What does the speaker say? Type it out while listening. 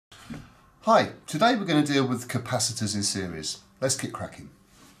Hi, today we're going to deal with capacitors in series. Let's get cracking.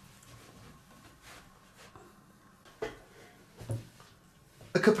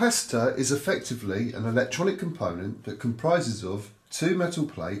 A capacitor is effectively an electronic component that comprises of two metal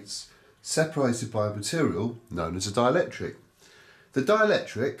plates separated by a material known as a dielectric. The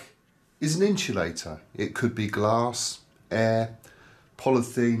dielectric is an insulator. It could be glass, air,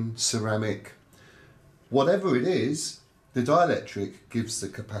 polythene, ceramic. Whatever it is, the dielectric gives the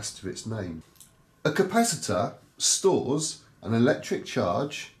capacitor its name. A capacitor stores an electric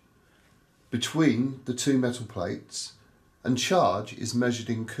charge between the two metal plates, and charge is measured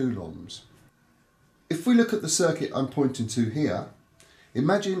in coulombs. If we look at the circuit I'm pointing to here,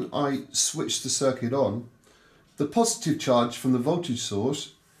 imagine I switch the circuit on. The positive charge from the voltage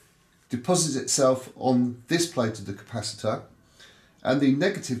source deposits itself on this plate of the capacitor, and the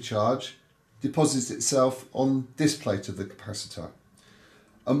negative charge deposits itself on this plate of the capacitor.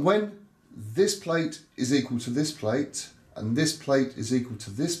 And when this plate is equal to this plate and this plate is equal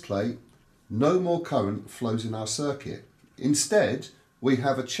to this plate, no more current flows in our circuit. Instead, we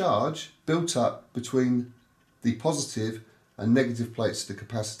have a charge built up between the positive and negative plates of the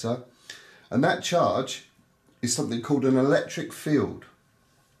capacitor, and that charge is something called an electric field.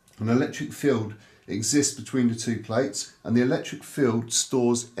 An electric field exists between the two plates, and the electric field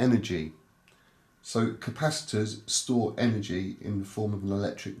stores energy. So capacitors store energy in the form of an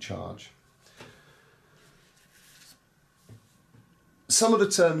electric charge. Some of the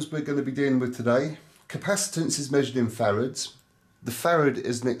terms we're going to be dealing with today. Capacitance is measured in farads. The farad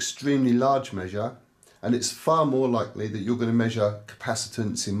is an extremely large measure, and it's far more likely that you're going to measure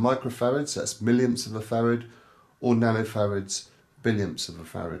capacitance in microfarads, that's millionths of a farad, or nanofarads, billionths of a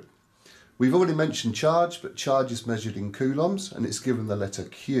farad. We've already mentioned charge, but charge is measured in coulombs, and it's given the letter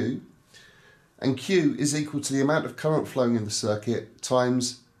Q. And Q is equal to the amount of current flowing in the circuit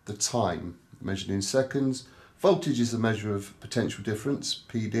times the time, measured in seconds. Voltage is a measure of potential difference,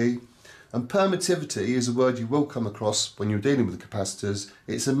 PD. And permittivity is a word you will come across when you're dealing with capacitors.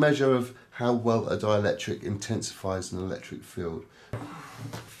 It's a measure of how well a dielectric intensifies an electric field.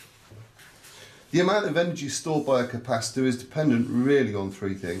 The amount of energy stored by a capacitor is dependent really on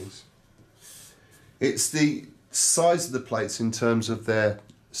three things. It's the size of the plates in terms of their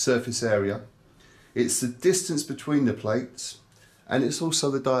surface area. It's the distance between the plates, and it's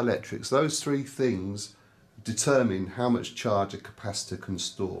also the dielectrics. Those three things determine how much charge a capacitor can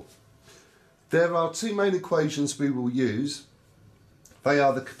store. There are two main equations we will use. They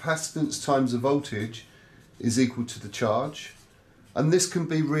are the capacitance times the voltage is equal to the charge, and this can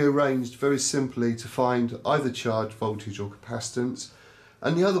be rearranged very simply to find either charge, voltage or capacitance.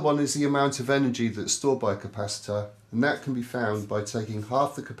 And the other one is the amount of energy that's stored by a capacitor, and that can be found by taking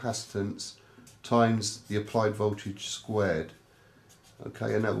half the capacitance times the applied voltage squared.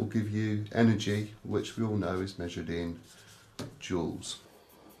 Okay, and that will give you energy, which we all know is measured in joules.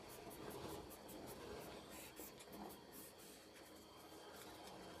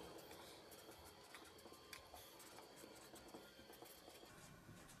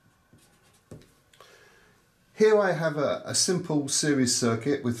 Here I have a simple series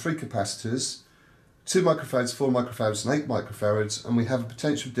circuit with three capacitors, 2 microfarads, 4 microfarads and 8 microfarads, and we have a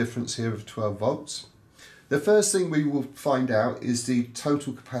potential difference here of 12 volts. The first thing we will find out is the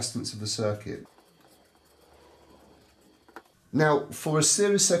total capacitance of the circuit. Now, for a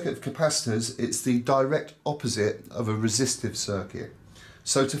series circuit of capacitors, it's the direct opposite of a resistive circuit.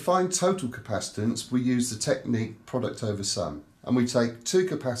 So to find total capacitance, we use the technique product over sum, and we take two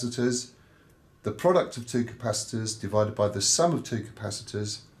capacitors, the product of two capacitors divided by the sum of two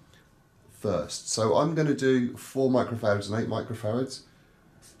capacitors first. So I'm going to do 4 microfarads and 8 microfarads.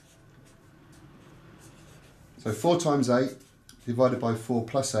 So 4 times 8 divided by 4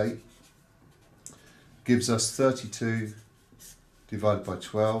 plus 8 gives us 32 divided by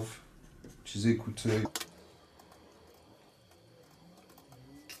 12, which is equal to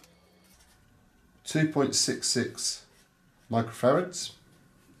 2.66 microfarads.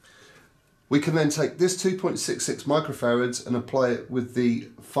 We can then take this 2.66 microfarads and apply it with the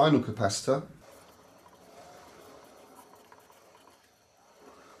final capacitor.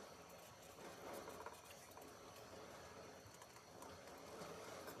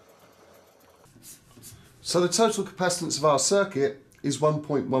 So the total capacitance of our circuit is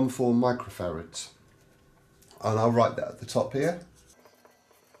 1.14 microfarads. And I'll write that at the top here.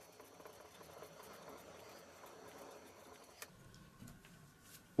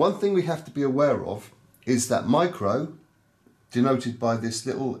 One thing we have to be aware of is that micro, denoted by this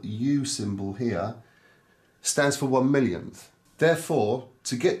little U symbol here, stands for 1/millionth. Therefore,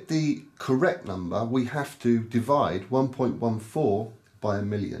 to get the correct number, we have to divide 1.14 by a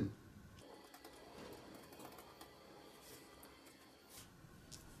million.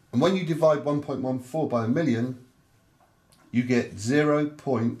 And when you divide 1.14 by a million, you get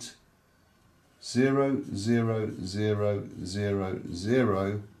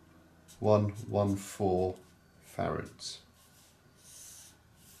 0.0000114 farads.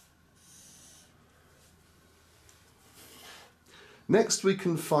 Next we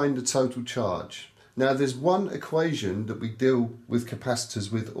can find the total charge. Now there's one equation that we deal with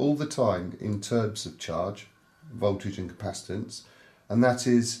capacitors with all the time in terms of charge, voltage and capacitance, and that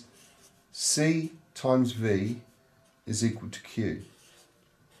is C times V is equal to Q.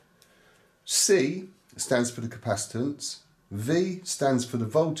 C stands for the capacitance, V stands for the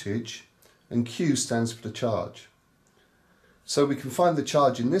voltage, and Q stands for the charge. So we can find the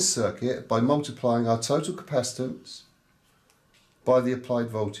charge in this circuit by multiplying our total capacitance by the applied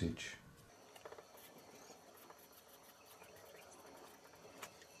voltage.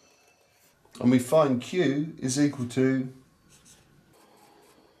 And we find Q is equal to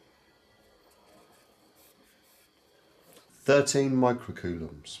 13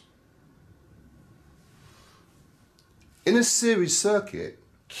 microcoulombs. In a series circuit,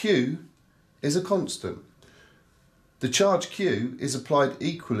 Q is a constant. The charge Q is applied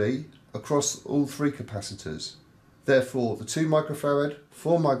equally across all three capacitors. Therefore, the 2 microfarad,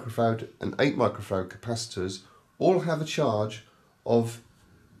 4 microfarad and 8 microfarad capacitors all have a charge of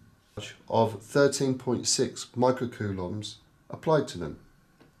 13.6 microcoulombs applied to them.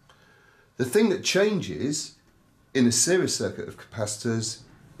 The thing that changes in a series circuit of capacitors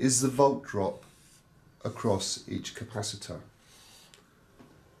is the volt drop across each capacitor.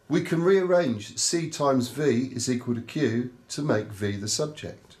 We can rearrange C times V is equal to Q to make V the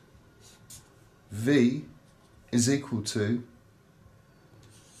subject. V is equal to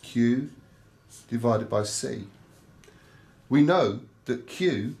Q divided by C. We know that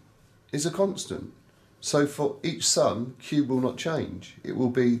Q is a constant, so for each sum Q will not change. It will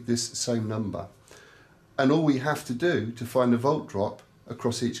be this same number. And all we have to do to find the volt drop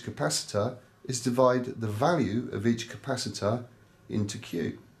across each capacitor is divide the value of each capacitor into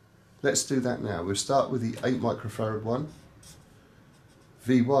Q. Let's do that now. We'll start with the 8 microfarad one.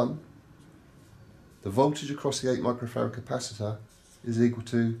 V1, the voltage across the 8 microfarad capacitor, is equal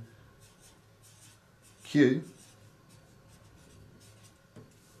to Q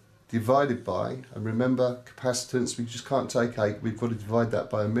divided by, and remember capacitance, we just can't take 8, we've got to divide that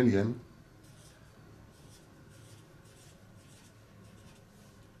by a million.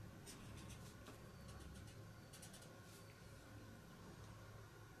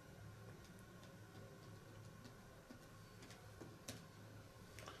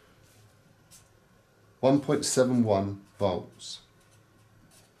 .71 volts.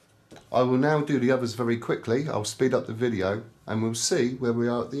 I will now do the others very quickly. I'll speed up the video and we'll see where we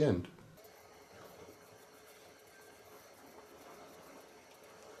are at the end.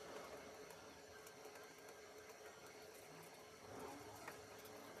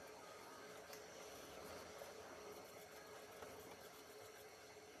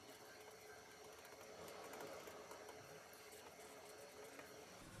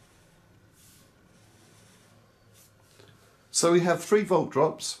 So we have 3 volt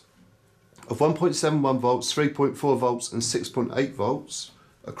drops of 1.71 volts, 3.4 volts and 6.8 volts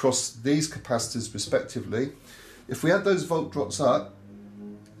across these capacitors respectively. If we add those volt drops up,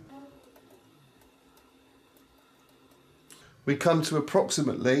 we come to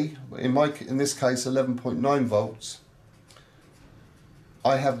approximately, in this case, 11.9 volts.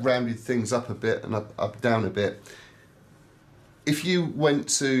 I have rounded things up a bit and up down a bit. If you went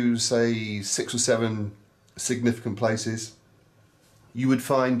to, say, 6 or 7 significant places, you would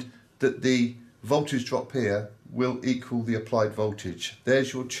find that the voltage drop here will equal the applied voltage.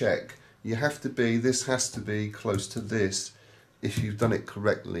 There's your check. This has to be close to this if you've done it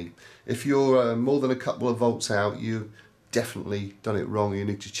correctly. If you're more than a couple of volts out, you've definitely done it wrong. You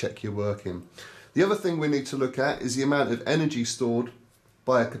need to check your working. The other thing we need to look at is the amount of energy stored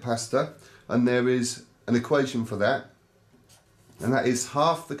by a capacitor, and there is an equation for that, and that is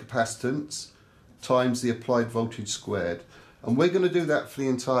half the capacitance times the applied voltage squared. And we're going to do that for the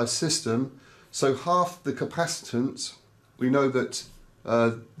entire system. So half the capacitance, we know that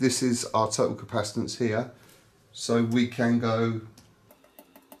this is our total capacitance here. So we can go,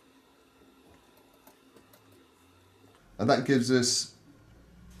 and that gives us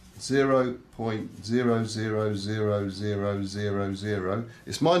 0.000000.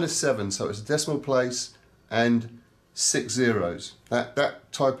 It's -7, so it's a decimal place and 6 zeros. That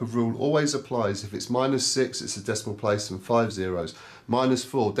type of rule always applies. If it's -6, it's a decimal place and 5 zeros.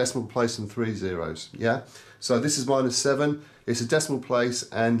 -4, decimal place and 3 zeros. Yeah. So this is -7. It's a decimal place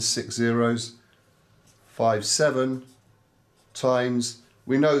and 6 zeros. 57 times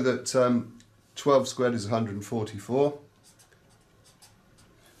We know that 12 squared is 144.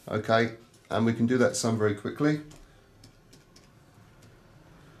 Okay, and we can do that sum very quickly.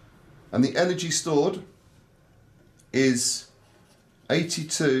 And the energy stored is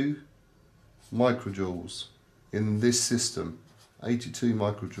 82 microjoules in this system. 82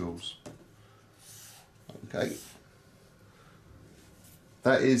 microjoules. Okay.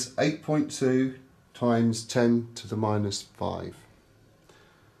 That is 8.2 times 10 to the minus 5.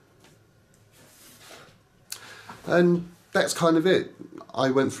 And that's kind of it. I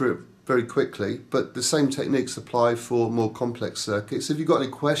went through it very quickly, but the same techniques apply for more complex circuits. If you've got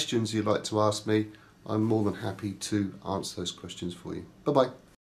any questions you'd like to ask me, I'm more than happy to answer those questions for you. Bye-bye.